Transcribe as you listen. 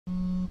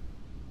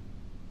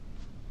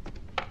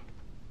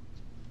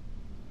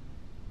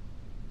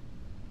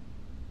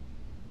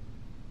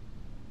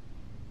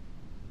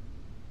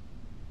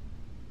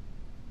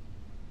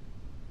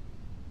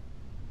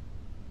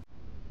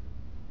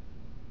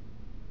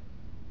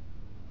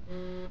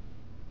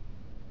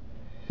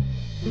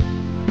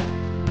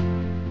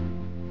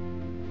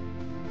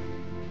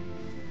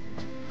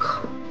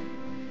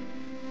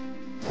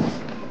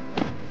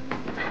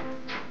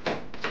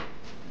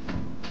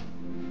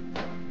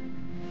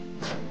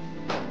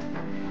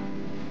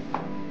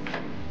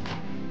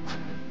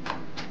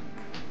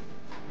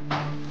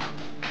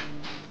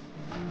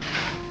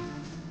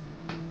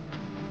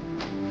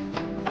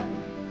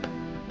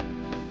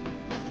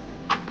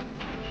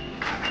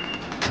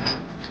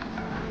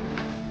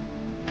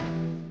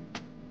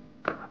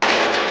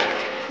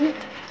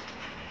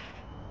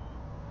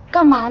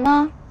干嘛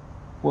呢？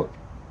我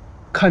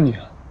看你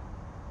啊。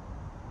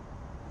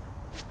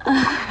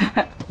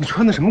你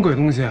穿的什么鬼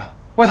东西啊？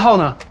外套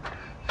呢？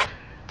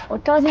我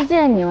着急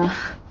见你了。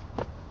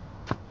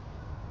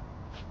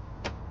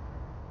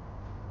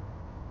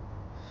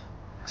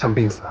想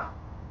病死啊？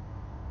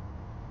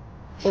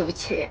对不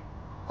起，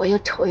我又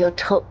丑又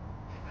臭。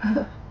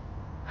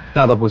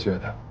那倒不觉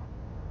得，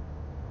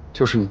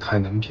就是你太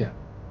能骗，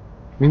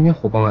明明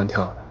活蹦乱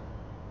跳的。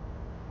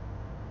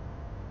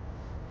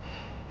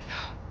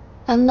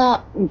难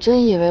道你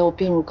真以为我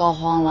病入膏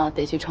肓了，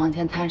得去床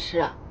前探视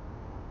啊？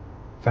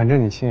反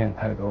正你心眼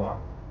太多，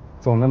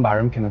总能把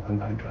人骗得团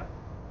团转。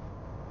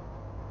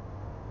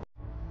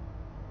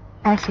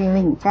那是因为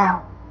你在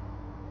乎。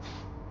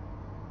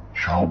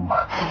肉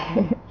麻，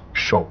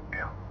受不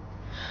了。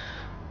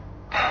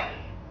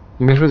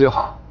你没事就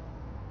好，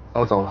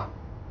那我走了。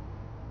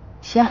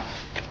行，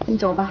你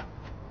走吧。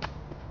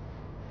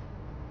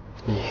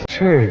你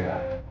这人，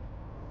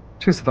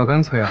这次倒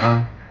干脆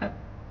啊！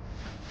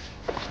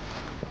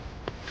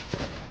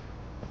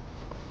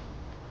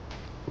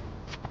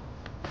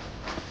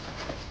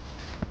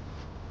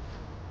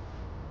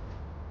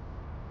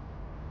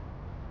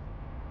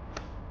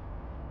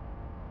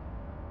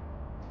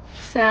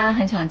虽然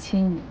很想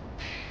亲你，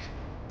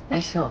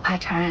但是我怕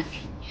传染给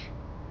你。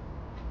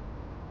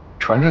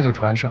传上就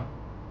传上，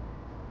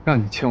让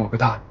你亲我个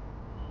大。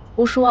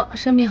胡说，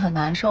生病很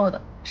难受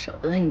的，舍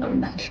不得你那么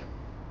难受。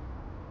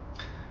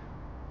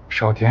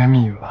少甜言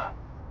蜜语了，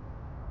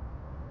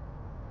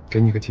给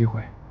你个机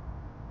会，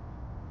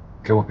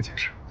给我个解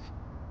释。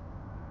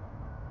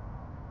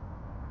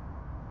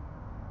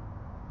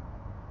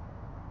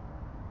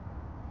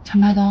陈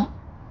麦东，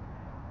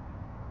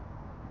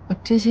我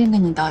真心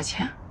跟你道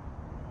歉。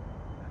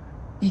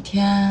那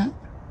天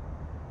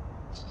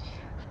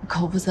我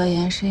口不择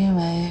言，是因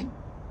为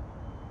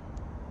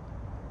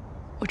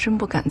我真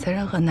不敢在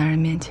任何男人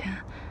面前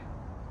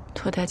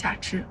脱掉假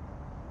肢。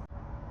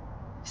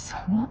行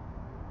了，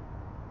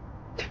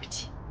对不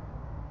起。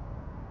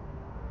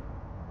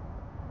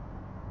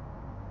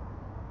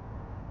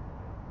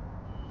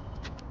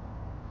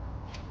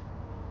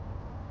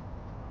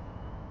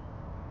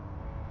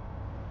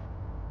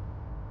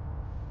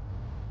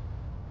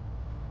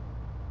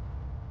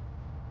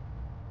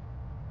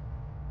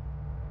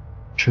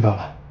知道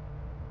了，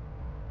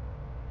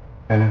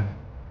原谅你。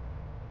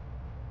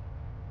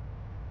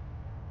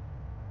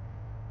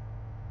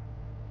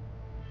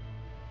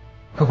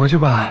快回去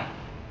吧，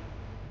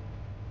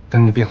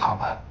等你病好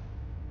了，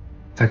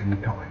再给你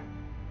表回。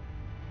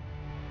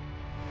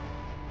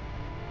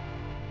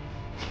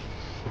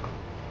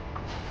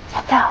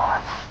再带我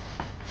吧。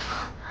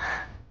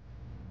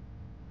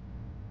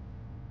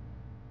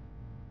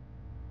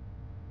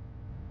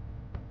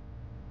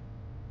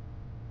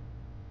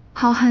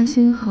浩瀚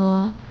星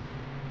河，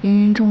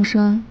芸芸众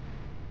生，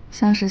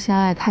相识相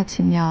爱太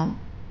奇妙了。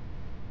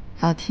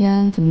老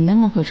天怎么那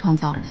么会创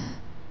造人，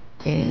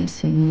给人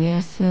喜怒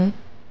哀思，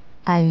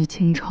爱欲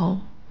情仇，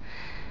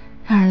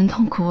让人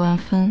痛苦万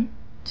分，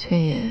却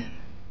也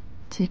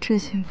极致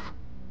幸福。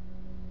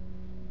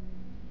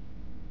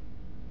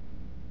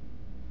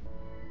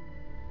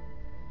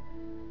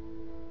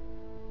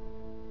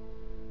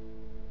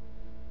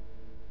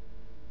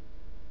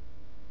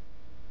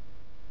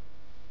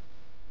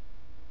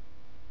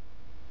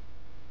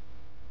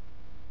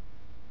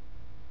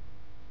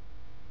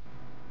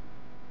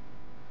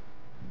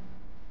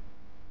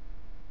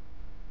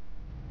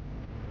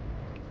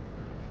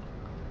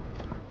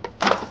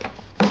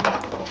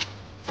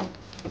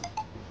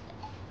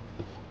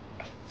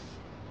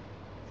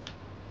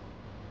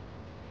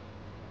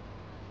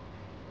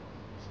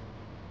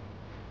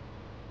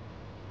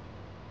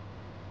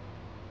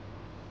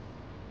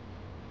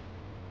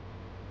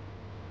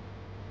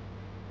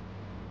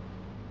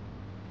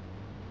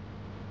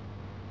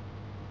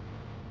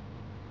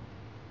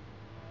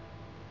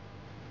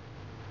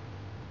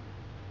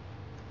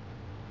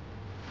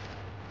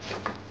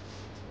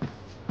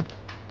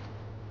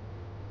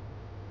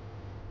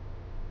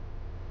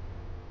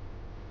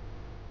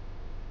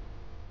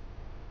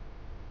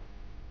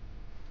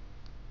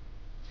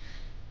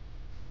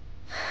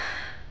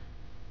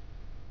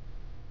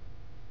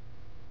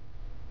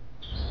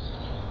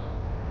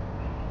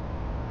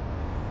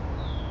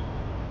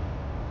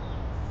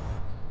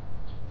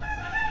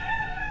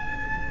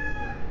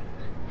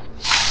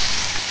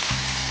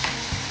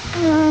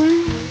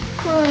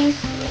困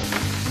死了，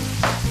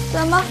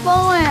怎么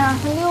疯了呀？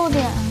才6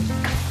点。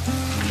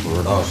不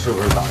知道。道是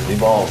不是打击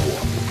报复？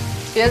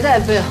别在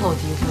背后诋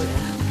毁人，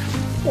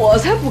我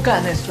才不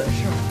干那损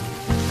事呢，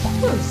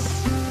困死！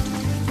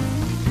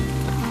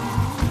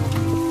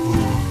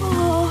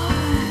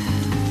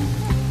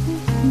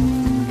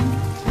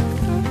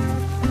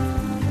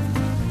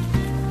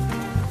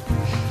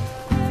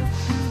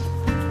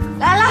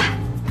来来，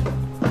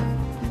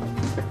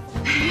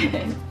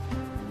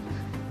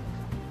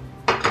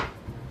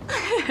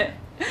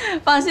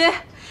放心，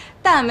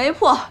蛋没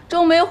破，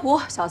粥没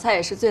糊，小菜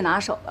也是最拿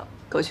手的，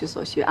各取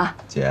所需啊。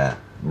姐，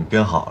你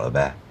病好了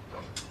呗？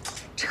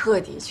彻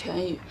底痊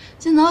愈，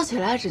今早起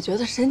来只觉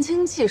得神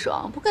清气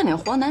爽，不干点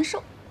活难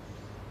受。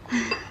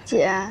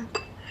姐，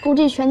估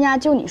计全家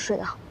就你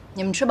睡好。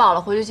你们吃饱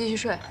了回去继续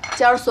睡，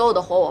今儿所有的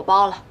活我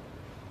包了。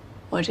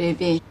我这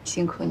病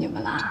辛苦你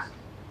们了啊。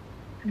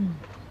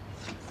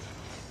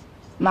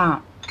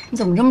妈，你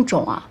怎么这么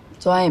肿啊？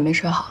昨晚也没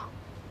睡好。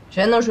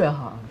谁能睡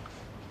好？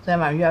昨天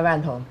晚上院外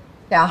头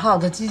俩耗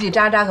子叽叽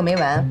喳喳个没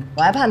完，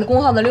我还怕那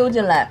公耗子溜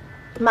进来，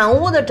满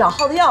屋子找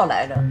耗子药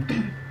来着。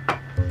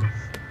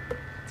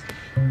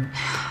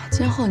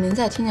今后您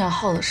再听见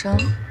耗子声，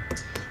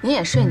您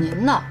也睡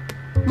您的，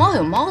猫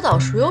有猫道，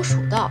鼠有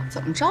鼠道，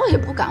怎么着也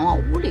不敢往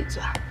屋里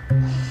钻。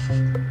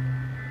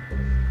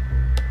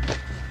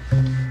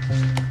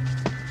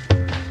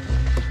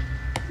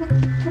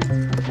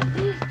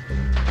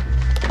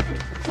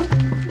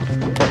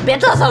别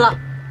嘚瑟了，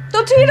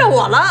都追着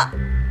我了。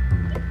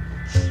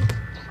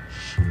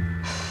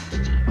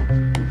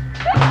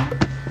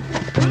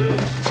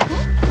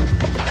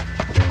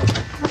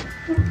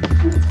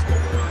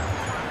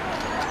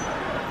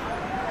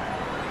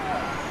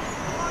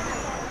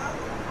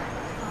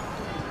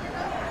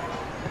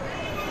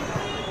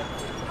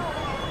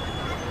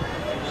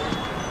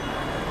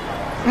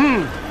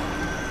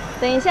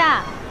等一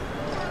下，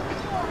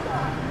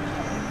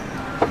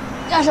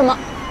干什么？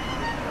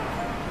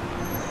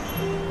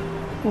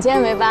你今天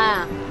没班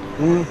啊？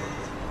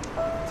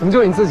怎么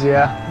就你自己？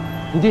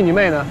你弟你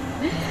妹呢？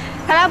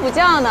还来补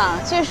觉呢。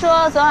据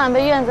说昨晚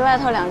被院子外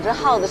头2只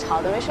耗子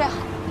吵得没睡好。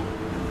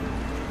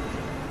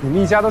你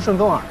们一家都顺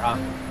风耳啊？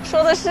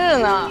说的是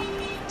呢，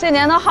这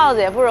年头耗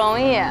子也不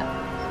容易。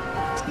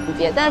你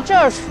别在这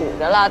儿杵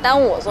着了，耽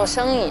误我做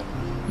生意。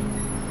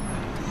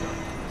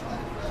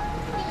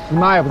你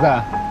妈也不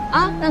在。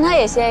啊，让他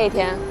也歇一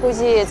天，估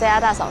计在家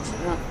大扫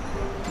除呢。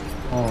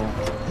哦。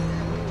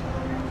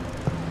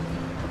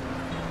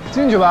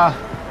进去吧，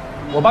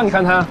我帮你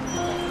看摊。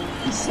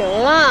行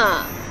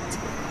啊，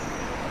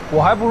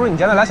我还不如你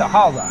家那俩小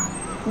耗子。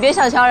你别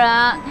小瞧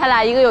人，他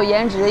俩一个有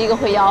颜值，一个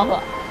会吆喝。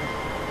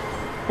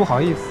不好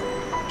意思，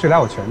这俩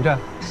我全占。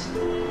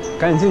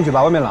赶紧进去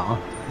吧，外面冷。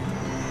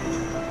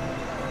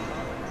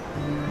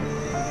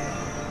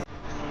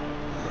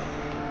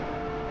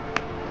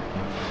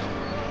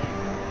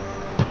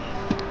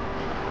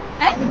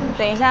哎，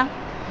等一下，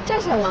这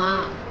什么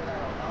啊？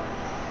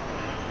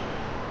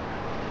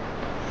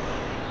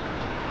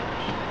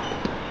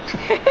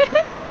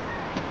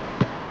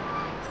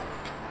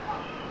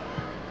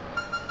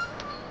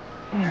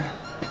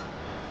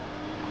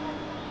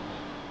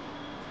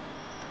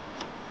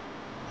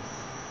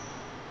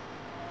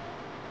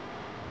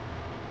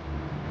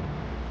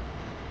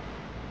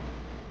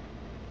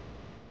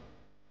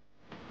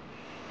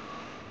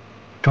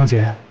庄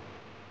姐，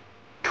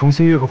重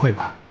新约个会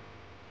吧。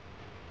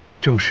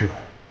正式、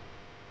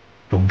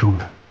隆重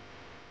的。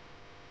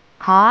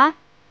好啊，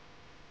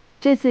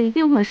这次一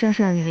定会顺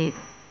顺利利的。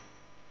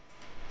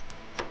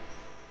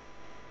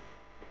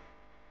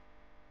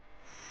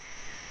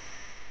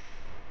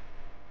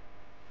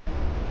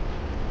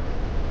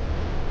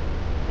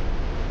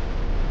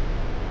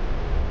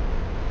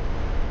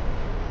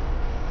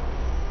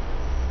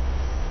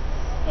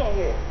近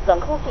日，冷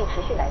空气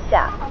持续南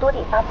下，多地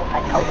发布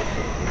反潮预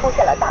警，出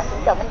现了大型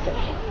降温警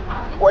示。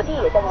我地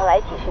也在迎来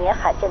几10年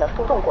罕见的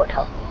速冻过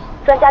程。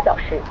专家表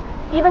示，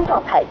低温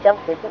状态将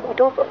持续1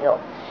周左右，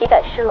体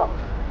感湿冷，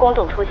公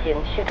众出行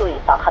需注意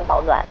防寒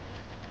保暖。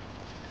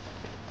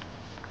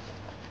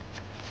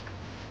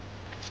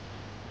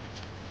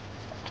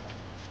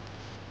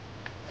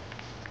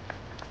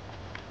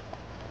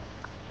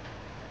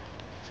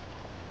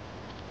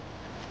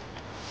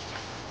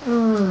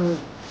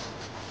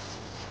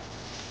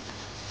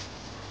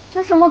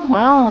这什么同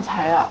样的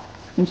材料，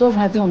你做出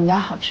来比我们家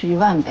好吃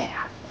10000倍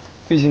啊！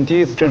毕竟第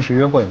一次正式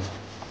约会嘛，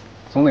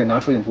总得拿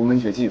出点独门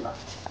绝技吧。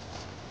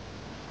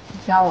你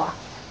教我？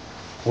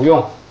不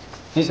用，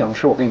你想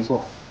吃我给你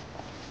做。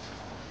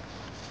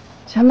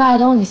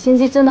chenmaidong，你心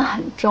机真的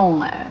很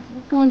重哎，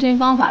用这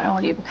方法让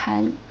我离不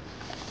开你。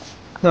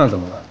那怎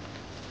么了？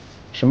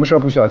什么事儿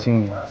不需要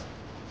听你啊？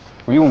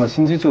我用了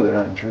心机就得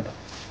让你知道。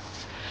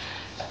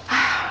哎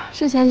呀，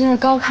之前真是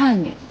高看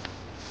你了，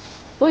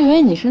我以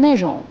为你是那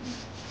种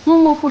默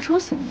默付出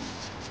型的。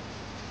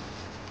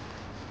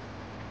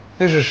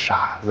那是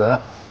傻子。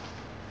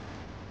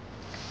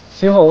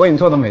今后我为你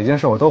做的每件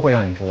事，我都会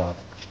让你知道的，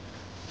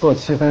做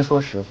7分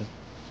说10分，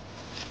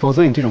否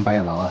则你这种白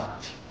眼狼啊，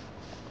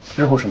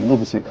日后什么都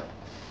不记得。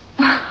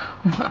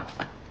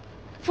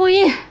复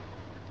印，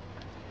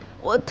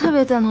我特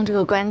别赞同这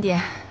个观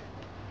点。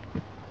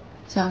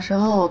小时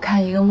候我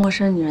看一个陌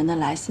生女人的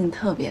来信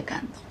特别感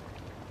动，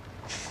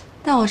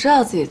但我知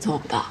道自己做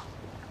不到。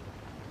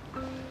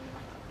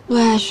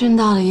为爱殉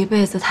道了一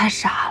辈子太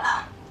傻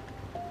了。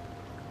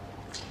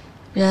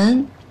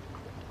人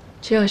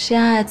只有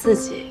先爱自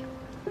己，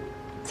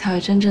才会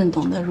真正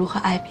懂得如何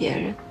爱别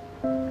人。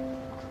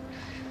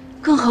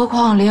更何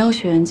况连有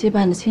血缘羁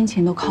绊的亲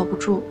情都靠不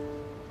住，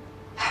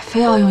还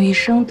非要用一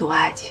生赌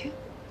爱情，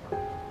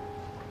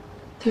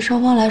对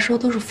双方来说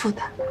都是负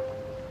担。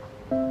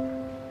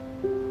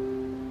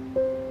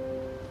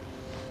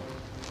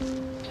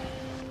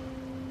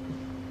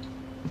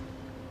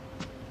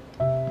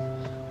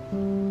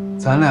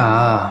咱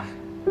俩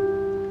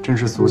真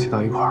是俗气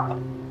到一块儿了。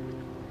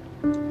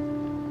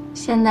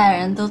现代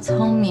人都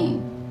聪明，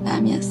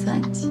难免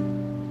算计。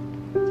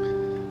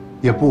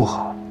也不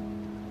好，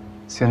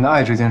显得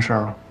爱这件事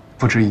儿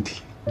不值一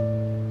提。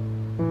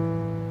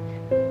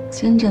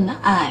真正的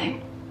爱，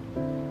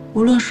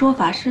无论说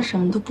法是什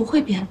么，都不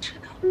会变质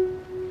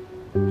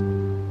的。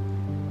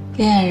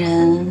恋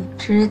人、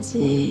知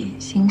己、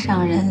心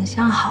上人、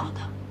相好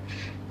的，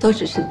都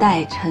只是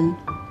代称。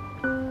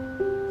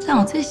但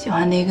我最喜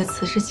欢的一个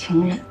词是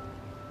情人，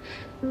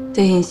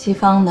对应西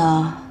方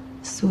的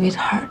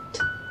sweetheart。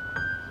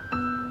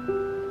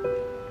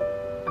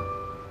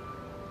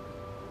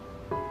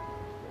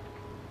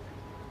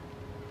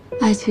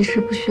爱其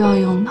实不需要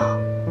用脑，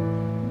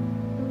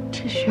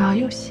只需要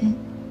有心。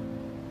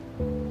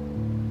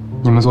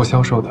你们做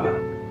销售的，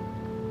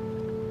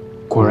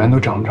果然都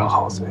长不长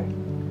好嘴。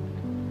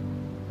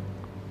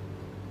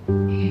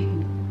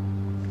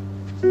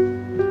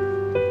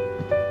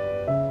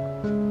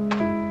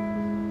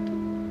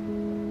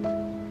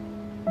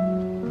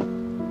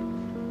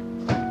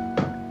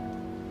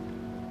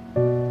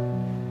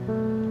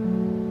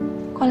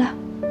过来。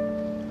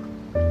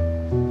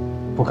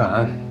不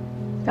敢，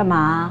干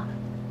嘛？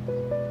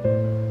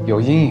有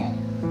阴影。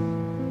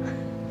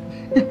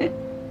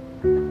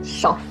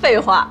少废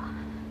话，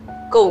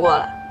给我过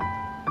来！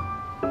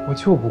我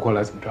就不过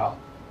来，怎么着？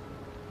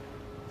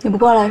你不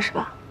过来是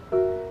吧？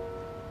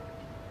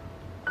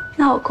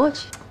那我过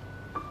去。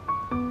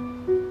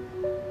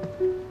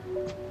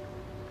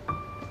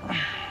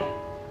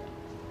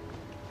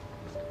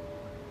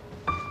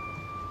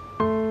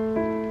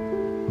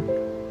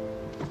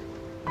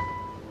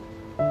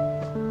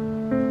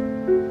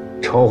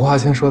丑话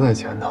先说在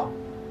前头，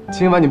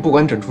今晚你不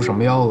管整出什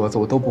么幺蛾子，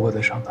我都不会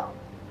再上当。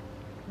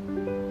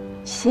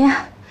行，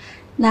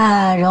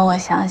那容我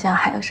想想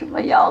还有什么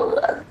幺蛾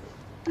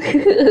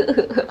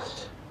子。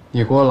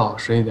你给我老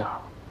实一点，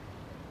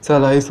再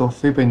来一艘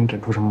非被你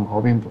整出什么毛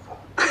病不可。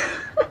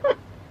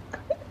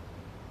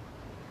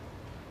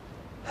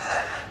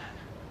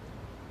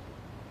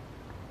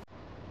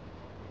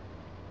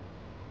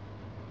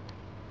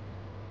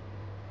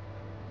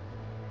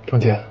钟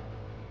姐，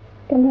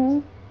干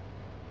嘛？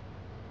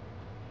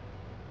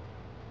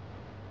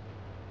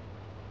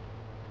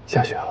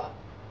下雪了。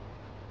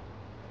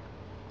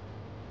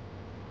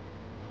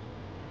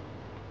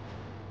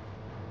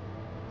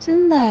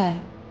真的哎，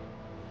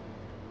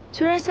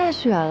居然下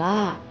雪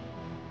了。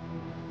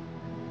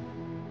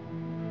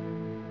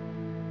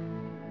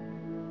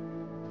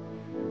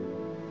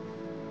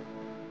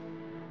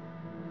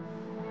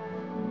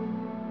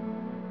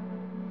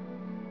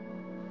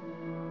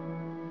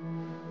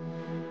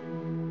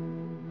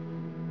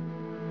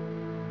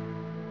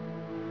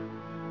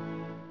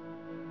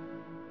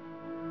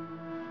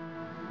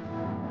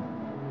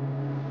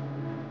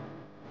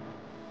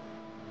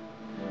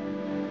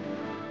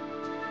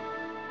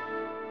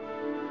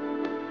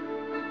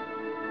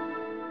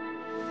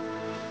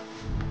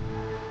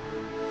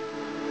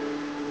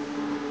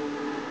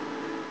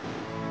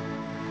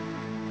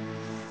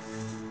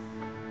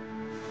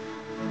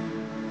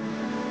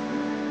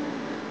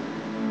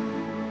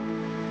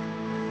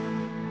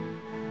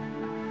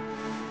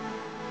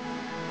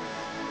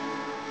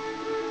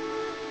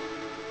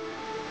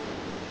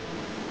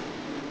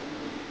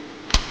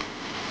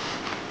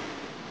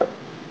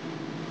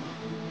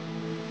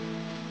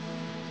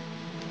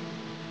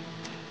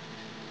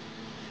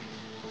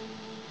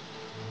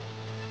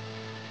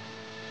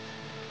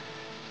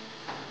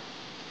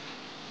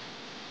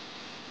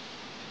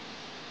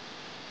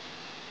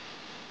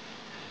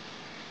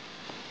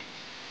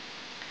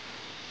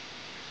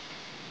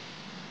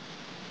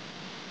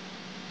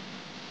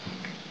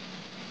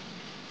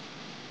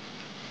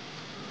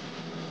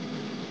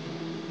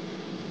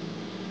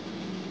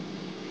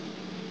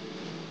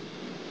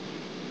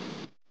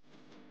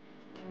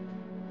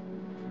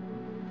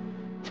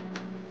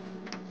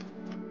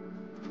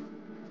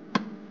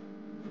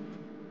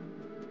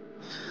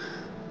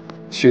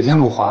雪天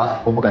路滑，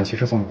我不敢骑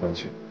车送你回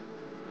去。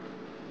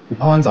你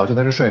泡完澡就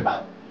在这睡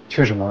吧，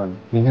缺什么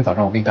明天早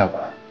上我给你带过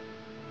来。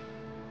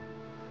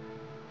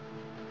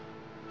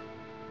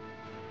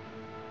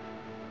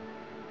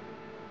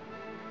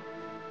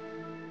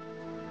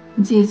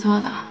你自己做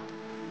的。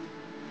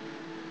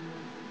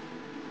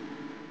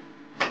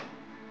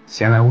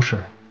闲来无事。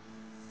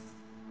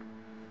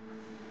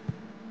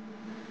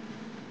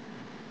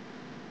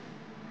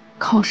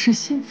口是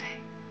心非。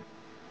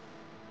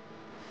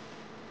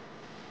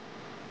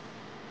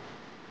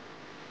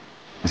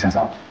我先走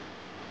了。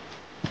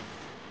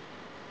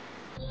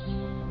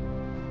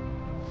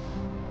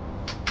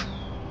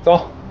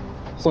走，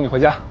送你回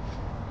家。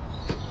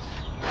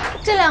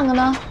这两个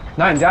呢？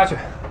拿你家去。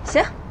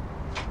行。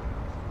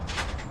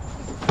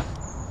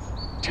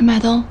陈麦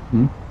冬，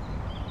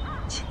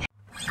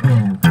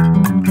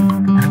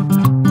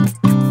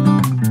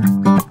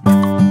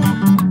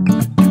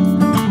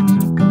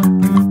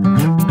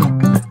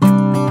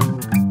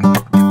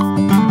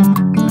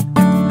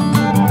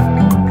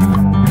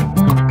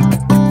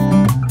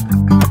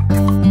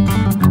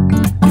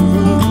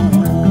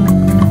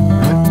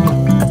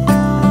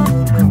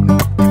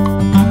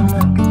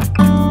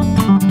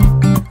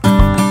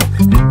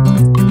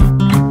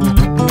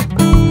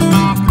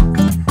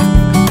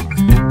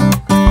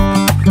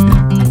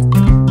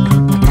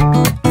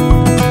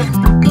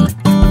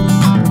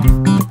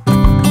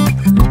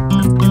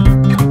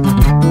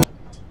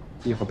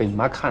一会儿被你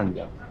妈看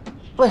见了。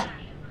喂，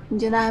你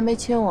今天还没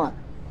亲我呢。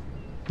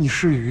你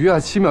是鱼啊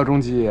，7秒钟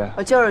鸡。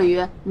我就是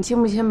鱼，你亲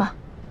不亲吧？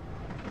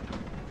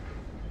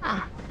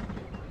啊，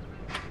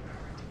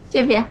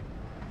这边。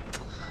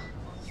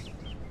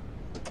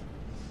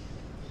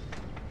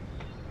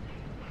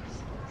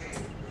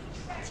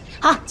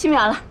好，7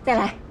秒了，再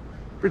来。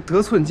不是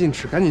得寸进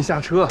尺，赶紧下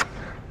车。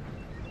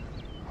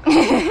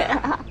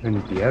你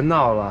别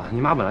闹了，你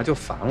妈本来就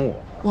烦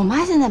我。我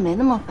妈现在没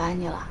那么烦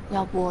你了，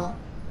要不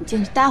你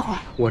进去待会儿？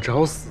我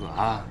找死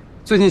啊！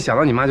最近想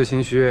到你妈就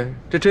心虚，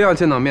这真要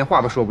见到面，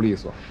话都说不利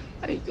索。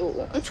哎呦，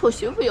丑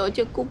媳妇有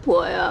见姑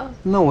婆呀。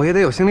那我也得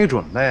有心理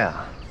准备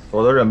啊。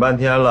我都忍半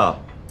天了，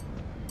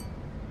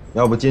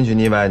要不进去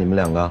腻歪你们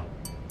两个？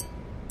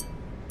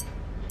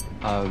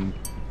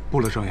不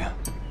了，郑远，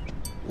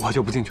我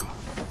就不进去了。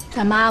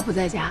咱妈不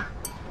在家。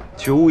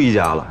去巫医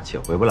家了，且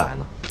回不来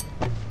呢。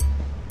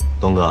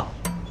东哥，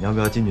你要不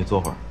要进去坐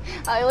会儿？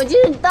哎呦，进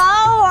去待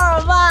会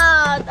儿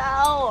吧，待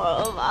会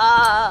儿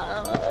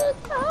吧，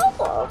待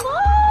会儿吧。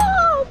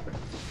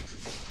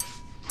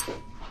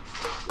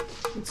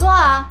你坐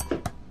啊。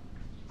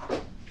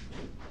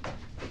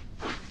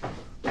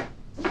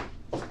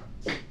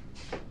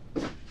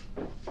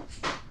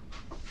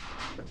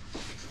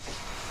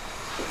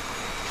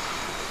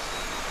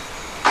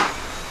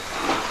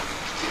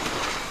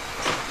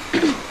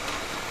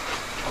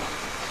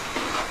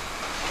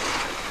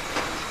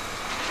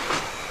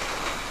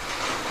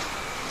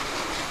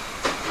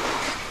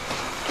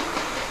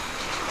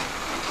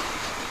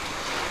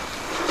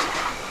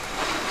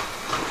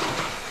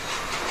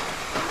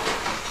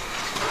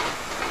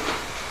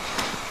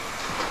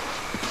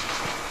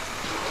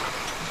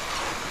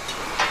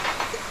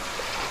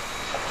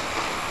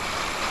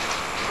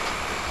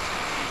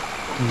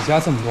你家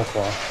这么多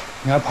活儿，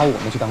你还跑我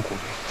们去当苦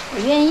力？我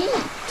愿意。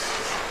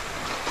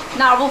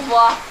哪儿不服？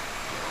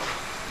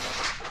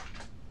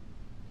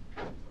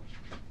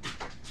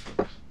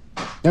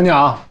娘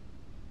娘，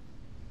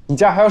你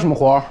家还有什么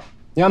活儿？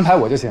你安排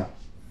我就行。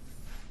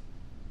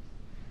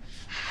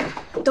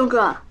东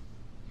哥，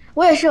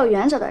我也是有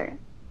原则的人，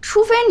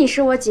除非你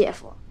是我姐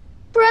夫，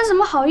不然怎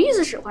么好意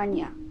思使唤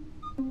你啊？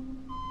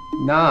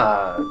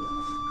那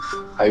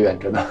还远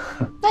着呢。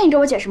那你跟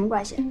我姐什么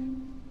关系？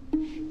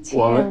亲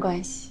人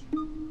关系。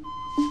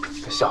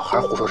这小孩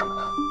胡说什么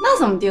呢？那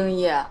怎么定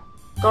义？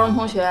高中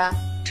同学、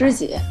知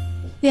己、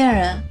恋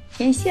人、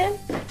天仙？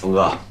东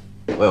哥，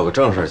我有个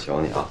正事求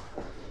你啊。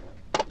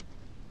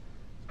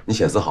你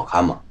写字好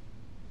看吗？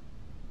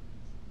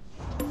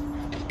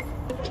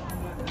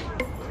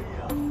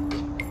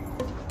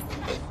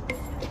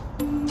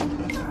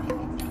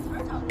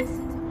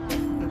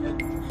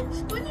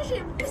关键是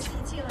也不喜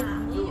庆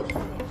啊！你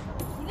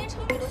连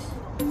成语都不懂。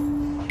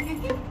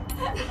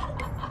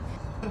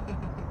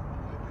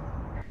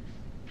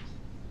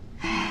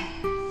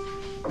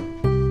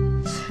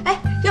哎，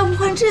要不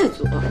换这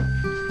组？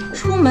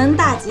出门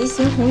大吉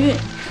行鸿运，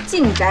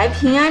进宅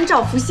平安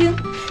照福星。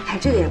哎，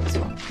这个也不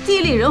错。地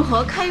利人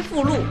和开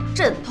富路，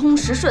政通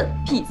时顺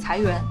辟财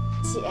源。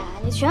姐，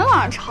你全网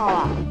上抄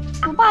啊！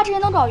我爸之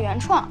前都搞原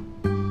创。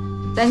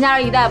咱家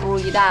是一代不如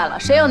一代了，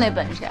谁有那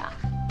本事呀？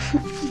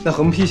那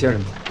横批写什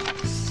么？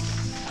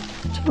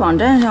这网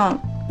站上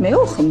没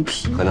有横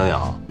批。何娘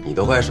瑶，你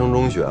都快升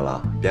中学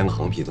了，编个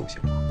横批总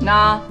行吧？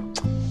那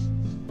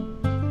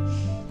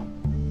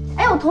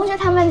哎，我同学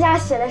他们家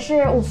写的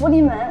是五福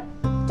临门，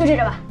就这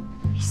个吧。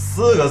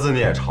4个字你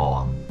也抄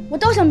啊？我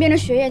都想变成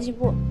学业进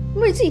步，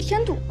为自己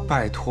添堵。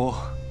拜托，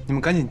你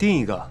们赶紧定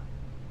一个，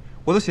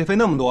我都写费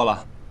那么多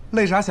了，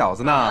累傻小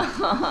子呢。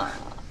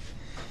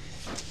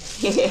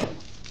嘿嘿。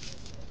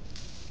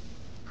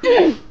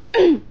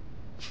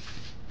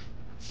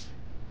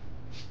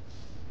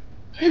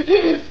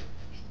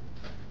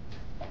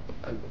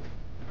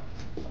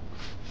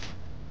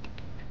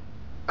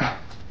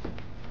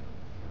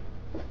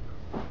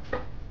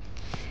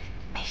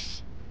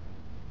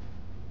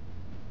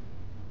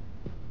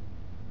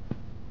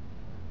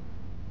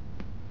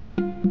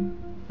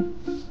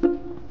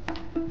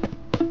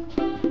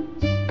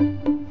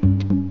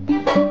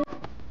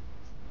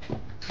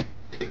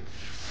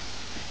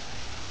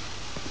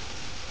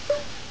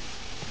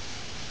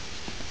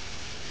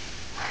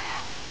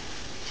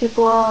这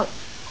波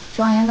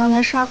庄严刚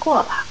才刷过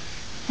了，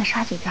再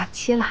刷几假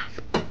期啦。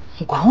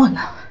你管我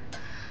呢？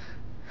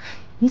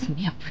你怎么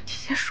也不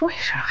提前说一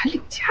声，还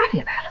领家里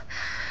来了？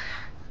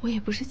我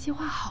也不是计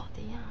划好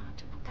的呀，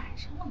这不赶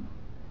上了吗？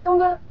东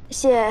哥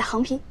写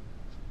横批。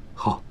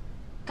好，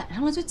赶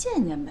上了就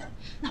见见呗。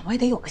那我也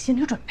得有个心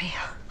理准备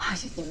啊！哎呀，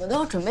你们都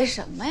要准备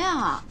什么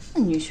呀？那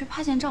女婿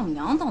怕见丈母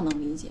娘倒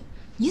能理解，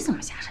你怎么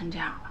吓成这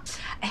样了？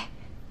哎，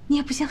你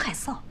也不嫌害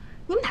臊，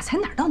你们俩才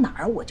哪儿到哪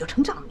儿，我就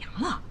成丈母娘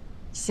了。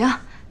行，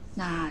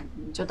那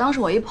你就当是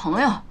我一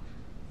朋友，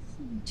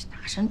去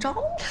打声招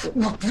呼。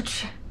我不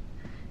去，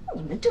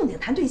你们正经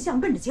谈对象，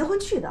奔着结婚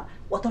去的，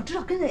我都知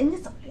道跟人家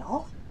怎么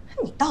聊。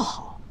你倒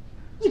好，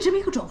一直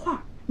没个准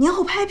话，年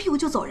后拍屁股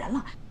就走人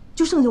了，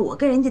就剩下我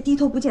跟人家低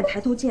头不见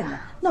抬头见的，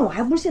那我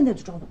还不如现在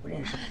就装作不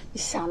认识。你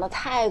想的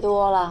太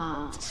多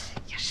了，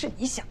也是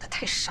你想的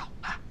太少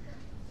了。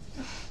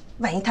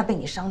万一他被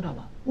你伤着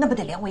了，那不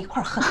得连我一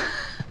块恨？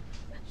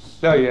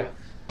廖姨，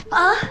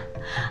啊，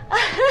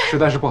实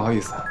在是不好意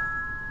思，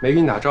没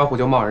跟你打招呼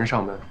就贸然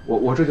上门，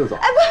我这就走。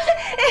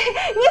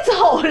你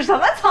走什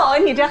么走啊？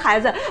你这孩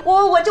子，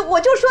我就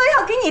说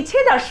要给你切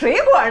点水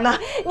果呢。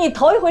你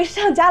头一回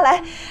上家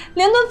来，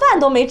连顿饭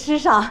都没吃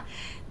上。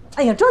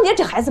哎呀，庄姐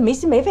这孩子没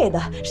心没肺的，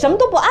什么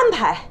都不安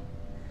排。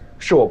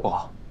是我不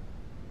好，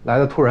来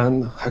的突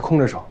然还空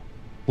着手，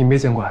你没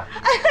见惯。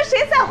哎呀，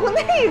谁在乎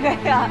那个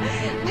呀？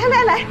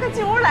来，快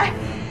进屋来。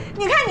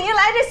你看你一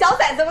来，这小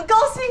崽子们高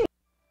兴。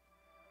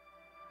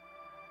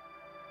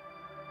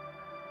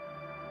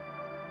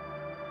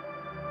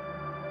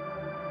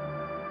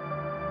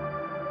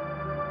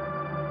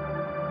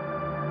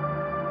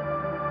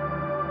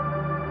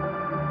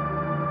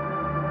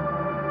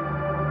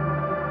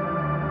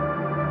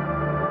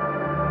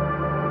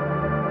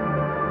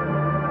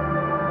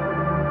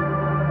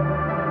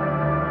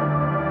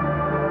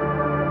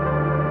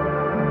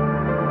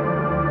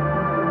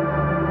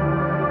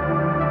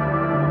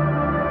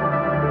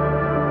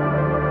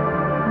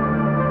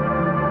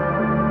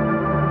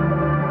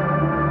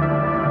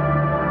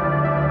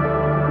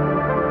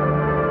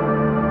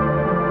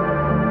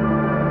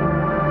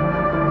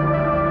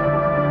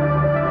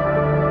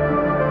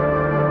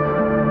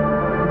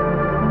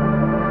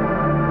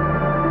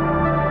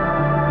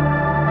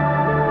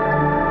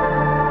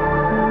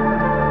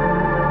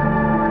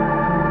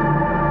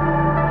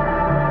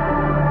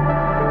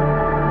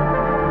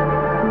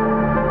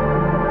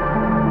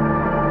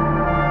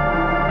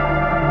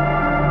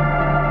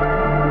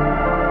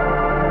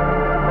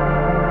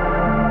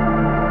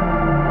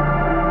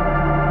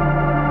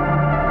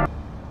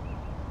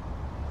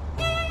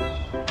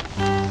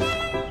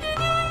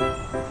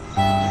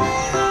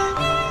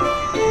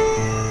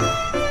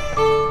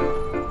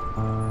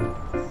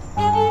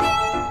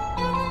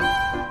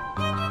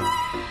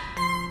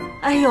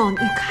哎呦，你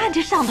看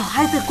这上头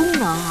还有这功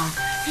能啊，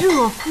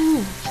热敷、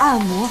按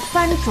摩、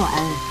翻转，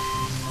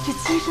这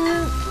机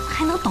身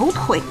还能抖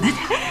腿呢。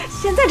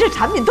现在这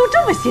产品都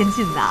这么先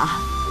进呐！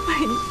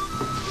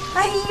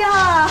哎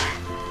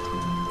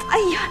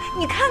呀，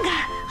你看看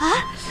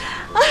啊，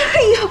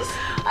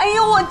哎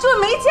呦，我就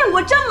没见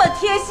过这么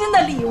贴心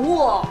的礼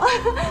物。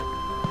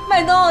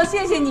麦冬，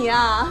谢谢你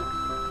啊！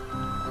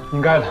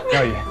应该的，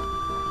廖姨。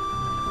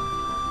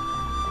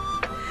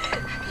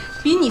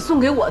比你送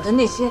给我的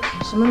那些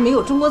什么没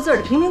有中国字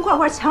的瓶瓶罐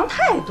罐强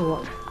太多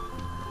了。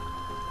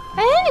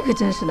哎，你可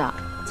真是的，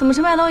怎么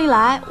陈麦冬一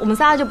来，我们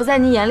仨就不在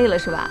你眼里了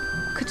是吧？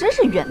可真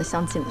是远的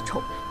相近的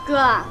臭。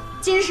哥，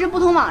今时不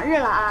同往日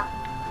了啊！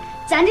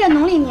咱这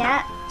农历年，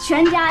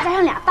全家加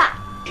上俩爸，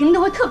肯定都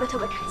会特别开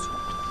心。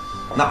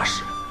那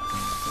是，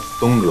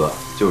东哥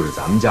就是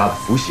咱们家的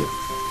福星。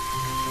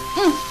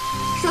嗯，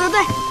说得对。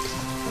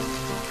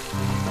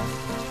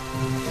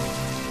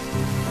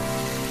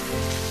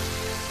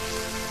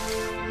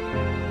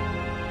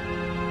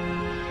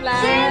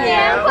新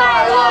年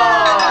快乐！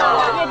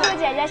月珠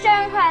姐姐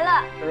生日快乐！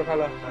生日快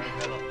乐！生日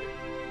快乐！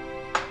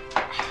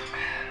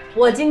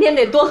我今天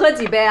得多喝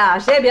几杯啊，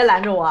谁也别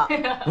拦着我。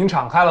您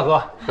敞开了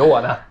喝，有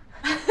我呢。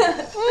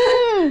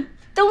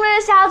东哥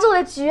这虾做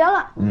的绝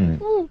了。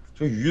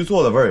这鱼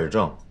做的味儿也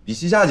正，比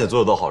西夏姐做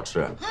的都好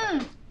吃。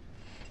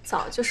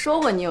早就说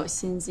过你有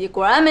心机，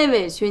果然没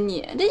委屈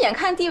你。这眼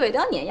看地位都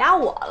要碾压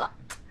我了，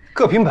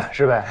各凭本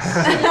事呗。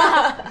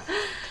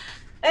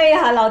哎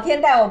呀，老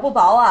天待我不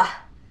薄啊！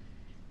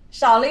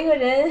少了一个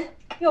人，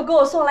又给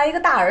我送来一个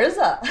大儿子，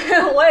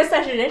我也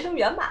算是人生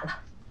圆满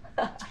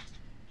了。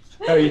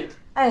廖姨，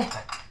哎，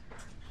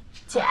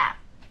姐，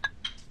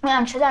我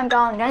想吃蛋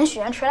糕，你赶紧许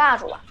愿吹蜡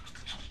烛吧。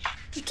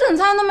这正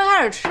餐都没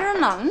开始吃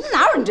呢，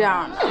哪有你这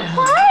样的？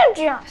我也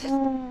这样。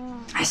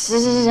哎，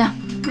行。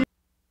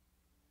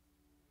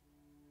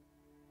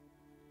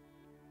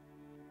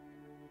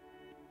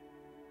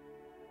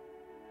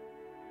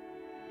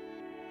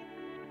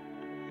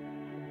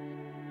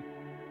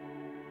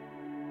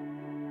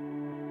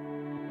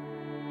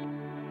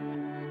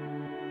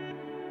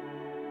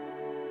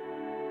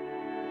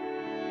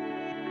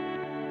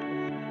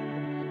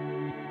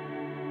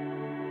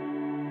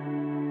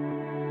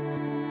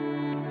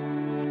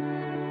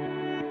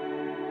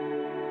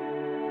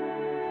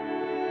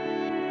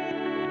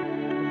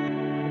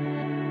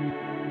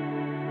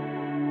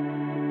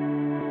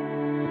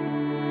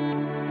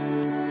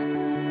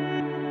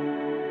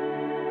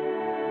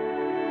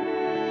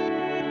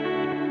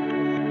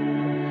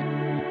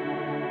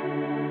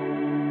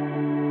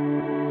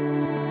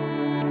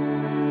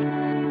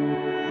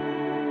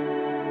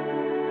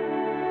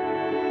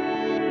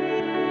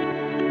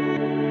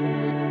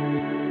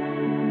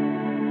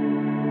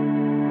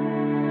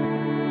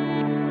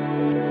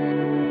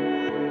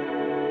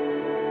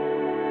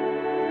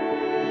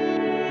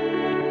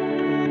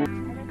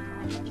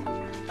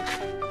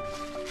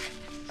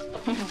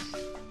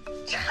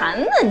馋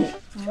呢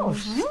你。就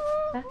是。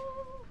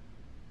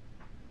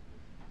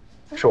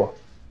是我。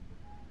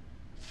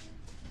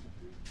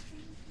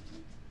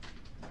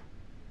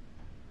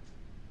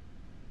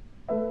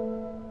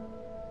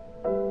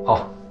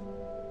好，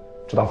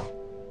知道了。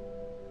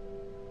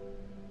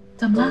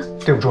怎么了？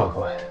对不住啊，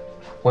各位，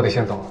我得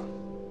先走了。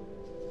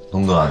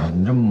东哥，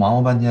你这忙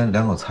活半天，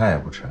连口菜也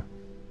不吃。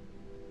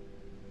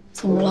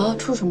怎么了？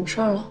出什么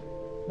事儿了？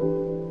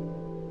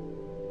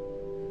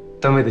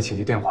单位的紧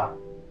急电话，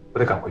我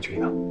得赶回去一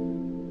趟。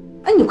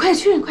哎，你快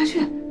去，快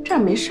去，这儿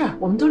没事儿，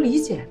我们都理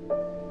解。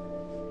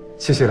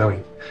谢谢廖姨，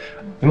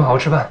你们好好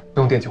吃饭，不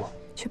用惦记我。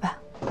去吧。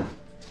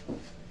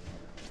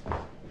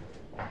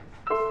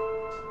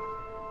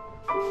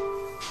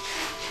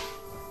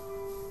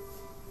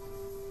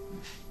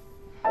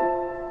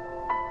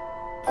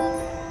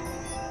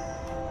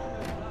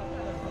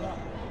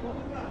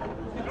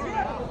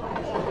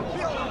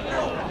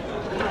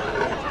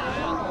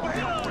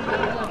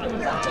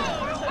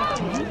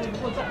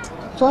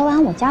昨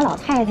晚我家老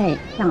太太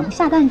养的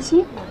下蛋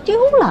鸡丢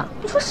了，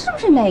你说是不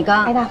是哪个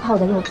挨大炮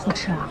的又出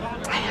事啊？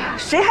哎呀，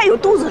谁还有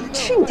肚子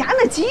吃你家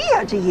那鸡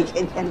呀？这一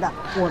天天的，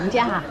我们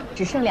家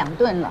只剩2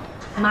顿了，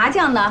麻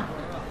将呢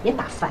也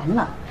打烦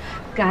了，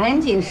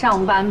赶紧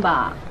上班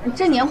吧。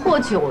这年过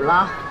久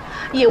了，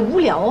也无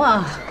聊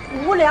啊，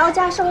无聊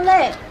加受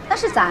累，那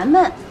是咱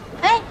们。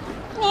哎，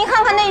你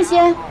看看那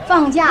些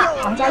放假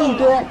忙家一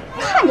蹲，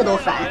看着都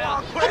烦，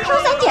还挑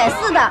三拣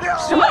四的，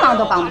什么忙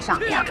都帮不上。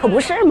可不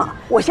是嘛！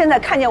我现在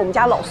看见我们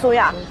家老孙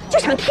呀，就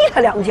想踢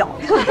他2脚。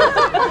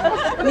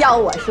要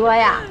我说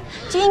呀，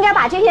就应该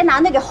把这些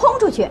男的给轰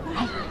出去。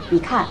哎，你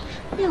看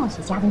廖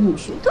姐家的女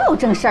婿都有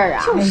正事儿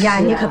啊。哎呀，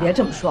你可别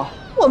这么说，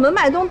我们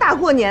麦冬大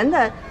过年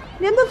的，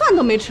连顿饭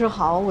都没吃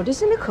好，我这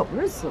心里可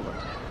不是滋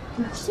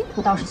味。辛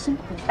苦倒是辛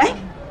苦。哎，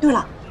对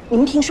了，你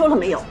们听说了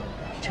没有？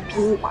这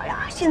殡仪馆呀，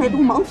现在都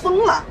忙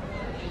疯了。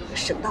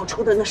省道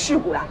出的那事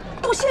故呀，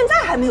到现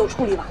在还没有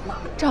处理完呢。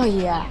赵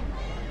姨，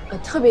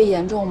特别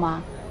严重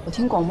吗？我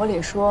听广播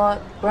里说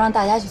不让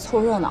大家去凑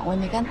热闹，我也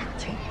没敢打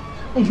听。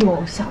哎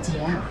呦，小杰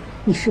啊，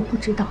你是不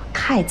知道，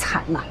太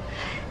惨了。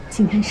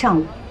今天上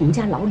午我们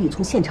家老李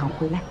从现场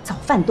回来，早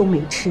饭都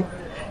没吃。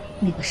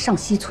那个上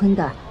西村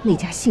的那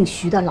家姓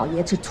徐的老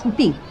爷子出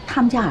殡，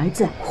他们家儿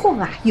子阔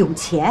啊有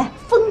钱，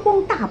风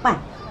光大办，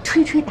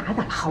吹吹打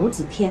打了好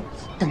几天。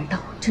等到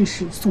正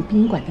式送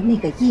殡仪馆的那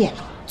个夜里，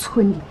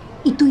村里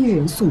一堆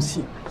人送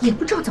信，也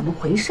不知道怎么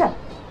回事，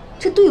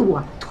这队伍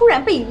啊突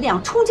然被一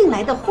辆冲进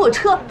来的货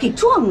车给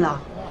撞了。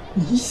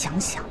你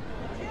想想，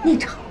那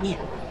场面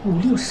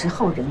，50、60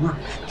号人啊，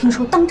听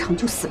说当场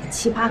就死了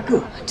7、8个。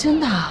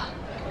真的？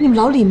你们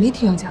老李没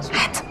听上家族？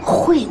哎，怎么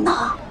会呢？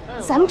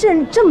咱们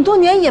镇这么多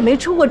年也没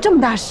出过这么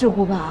大事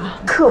故吧？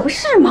可不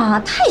是嘛，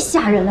太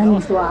吓人了！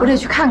你说，我得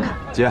去看看。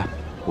姐，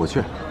我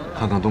去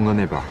看看东哥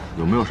那边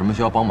有没有什么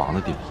需要帮忙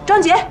的地方。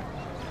张杰，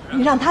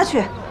你让他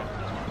去，